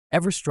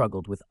Ever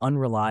struggled with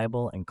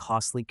unreliable and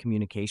costly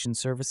communication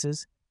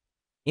services?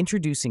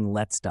 Introducing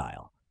Let's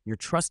Dial, your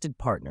trusted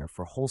partner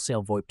for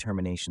wholesale VoIP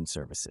termination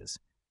services.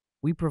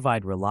 We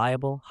provide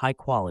reliable,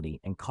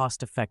 high-quality, and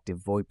cost-effective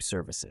VoIP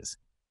services.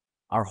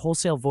 Our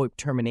wholesale VoIP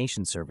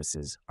termination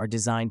services are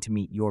designed to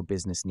meet your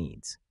business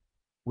needs.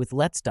 With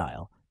Let's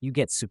Dial, you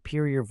get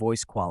superior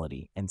voice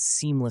quality and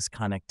seamless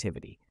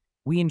connectivity.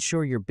 We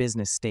ensure your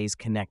business stays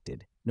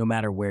connected, no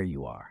matter where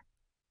you are.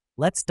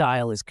 Let's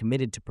Dial is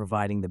committed to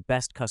providing the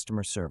best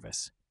customer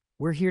service.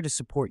 We're here to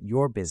support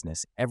your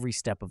business every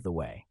step of the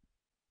way.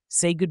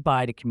 Say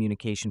goodbye to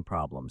communication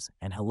problems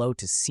and hello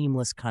to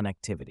seamless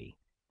connectivity.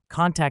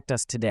 Contact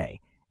us today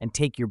and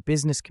take your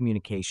business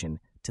communication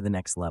to the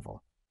next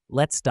level.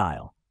 Let's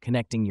Dial,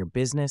 connecting your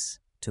business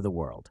to the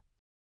world.